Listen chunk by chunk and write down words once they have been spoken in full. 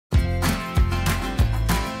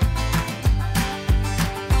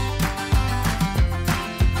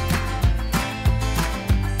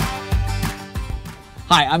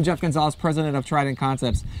Hi, I'm Jeff Gonzalez, president of Trident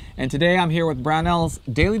Concepts, and today I'm here with Brownells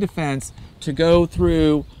Daily Defense to go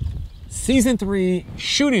through Season 3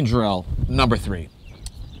 shooting drill number 3.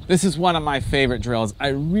 This is one of my favorite drills. I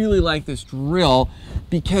really like this drill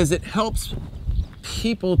because it helps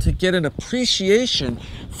people to get an appreciation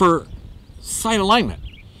for sight alignment.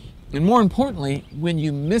 And more importantly, when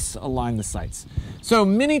you misalign the sights. So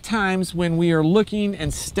many times when we are looking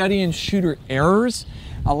and studying shooter errors,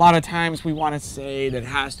 a lot of times we want to say that it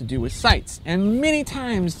has to do with sights. And many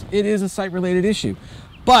times it is a sight-related issue.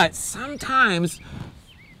 But sometimes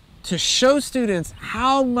to show students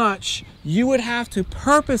how much you would have to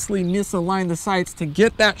purposely misalign the sights to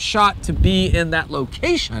get that shot to be in that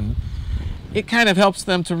location, it kind of helps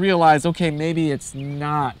them to realize, okay, maybe it's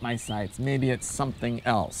not my sights, maybe it's something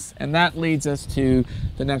else. And that leads us to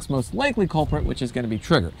the next most likely culprit, which is going to be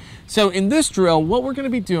trigger. So in this drill, what we're going to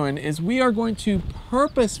be doing is we are going to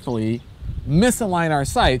purposefully misalign our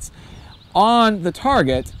sights on the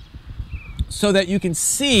target so that you can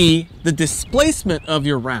see the displacement of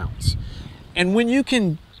your rounds. And when you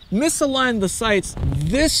can misalign the sights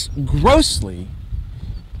this grossly,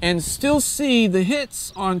 and still see the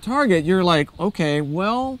hits on target, you're like, okay,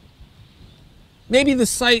 well, maybe the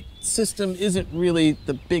sight system isn't really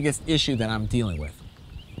the biggest issue that I'm dealing with.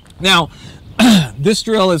 Now, this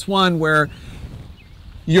drill is one where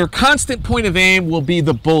your constant point of aim will be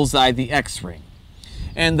the bullseye, the X-ring.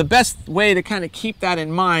 And the best way to kind of keep that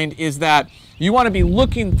in mind is that you want to be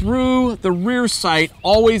looking through the rear sight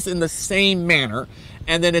always in the same manner,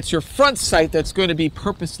 and then it's your front sight that's going to be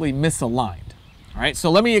purposely misaligned. All right,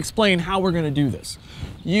 so let me explain how we're going to do this.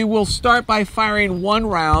 You will start by firing one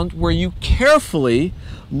round where you carefully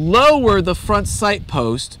lower the front sight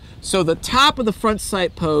post so the top of the front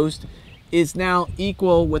sight post is now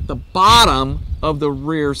equal with the bottom of the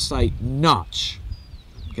rear sight notch.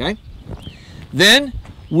 Okay? Then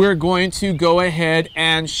we're going to go ahead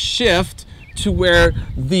and shift to where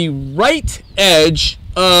the right edge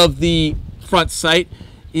of the front sight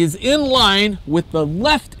is in line with the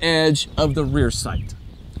left edge of the rear sight.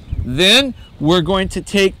 Then we're going to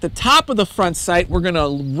take the top of the front sight, we're going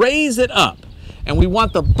to raise it up, and we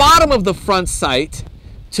want the bottom of the front sight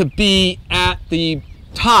to be at the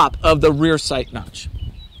top of the rear sight notch.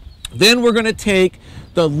 Then we're going to take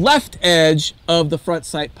the left edge of the front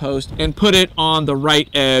sight post and put it on the right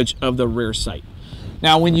edge of the rear sight.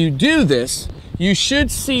 Now when you do this, you should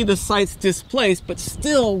see the sights displaced, but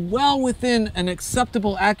still well within an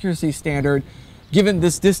acceptable accuracy standard given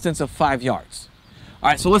this distance of 5 yards. All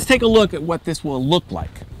right, so let's take a look at what this will look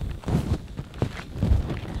like.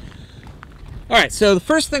 All right, so the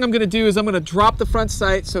first thing I'm going to do is I'm going to drop the front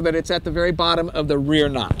sight so that it's at the very bottom of the rear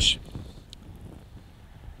notch.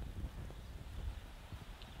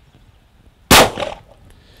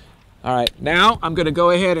 All right, now I'm going to go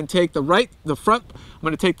ahead and take I'm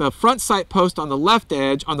going to take the front sight post on the left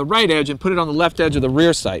edge, on the right edge, and put it on the left edge of the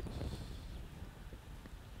rear sight.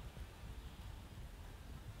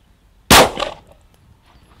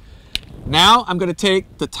 Now I'm going to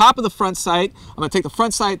take the top of the front sight, I'm going to take the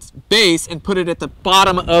front sight's base and put it at the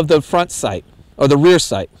bottom of the front sight, or the rear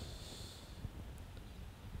sight.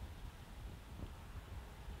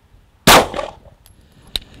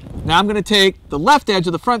 Now I'm going to take the left edge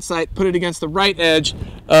of the front sight, put it against the right edge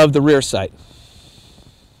of the rear sight.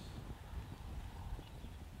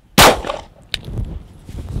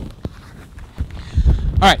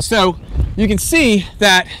 All right, so you can see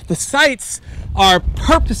that the sights are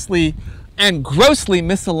purposely and grossly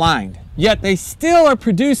misaligned, yet they still are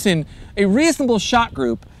producing a reasonable shot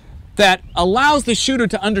group that allows the shooter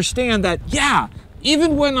to understand that, yeah,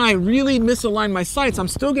 even when I really misalign my sights, I'm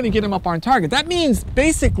still going to get them up on target. That means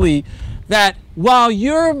basically that while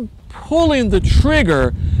you're pulling the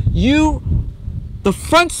trigger, the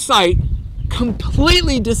front sight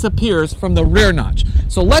completely disappears from the rear notch.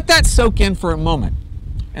 So let that soak in for a moment.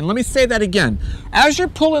 And let me say that again. As you're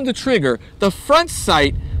pulling the trigger, the front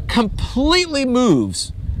sight completely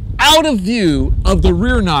moves out of view of the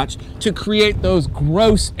rear notch to create those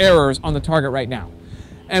gross errors on the target right now.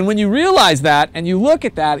 And when you realize that and you look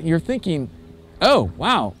at that, you're thinking, oh,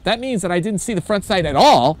 wow, that means that I didn't see the front sight at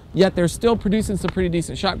all, yet they're still producing some pretty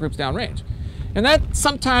decent shot groups downrange. And that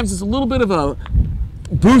sometimes is a little bit of a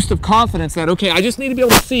boost of confidence that, okay, I just need to be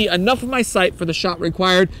able to see enough of my sight for the shot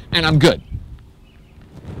required, and I'm good.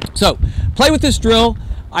 So play with this drill.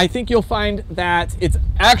 I think you'll find that it's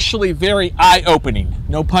actually very eye-opening,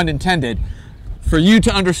 no pun intended, for you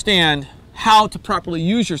to understand how to properly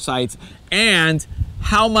use your sights and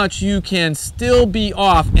how much you can still be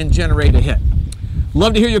off and generate a hit.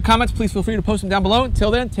 Love to hear your comments. Please feel free to post them down below. Until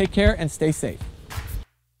then, take care and stay safe.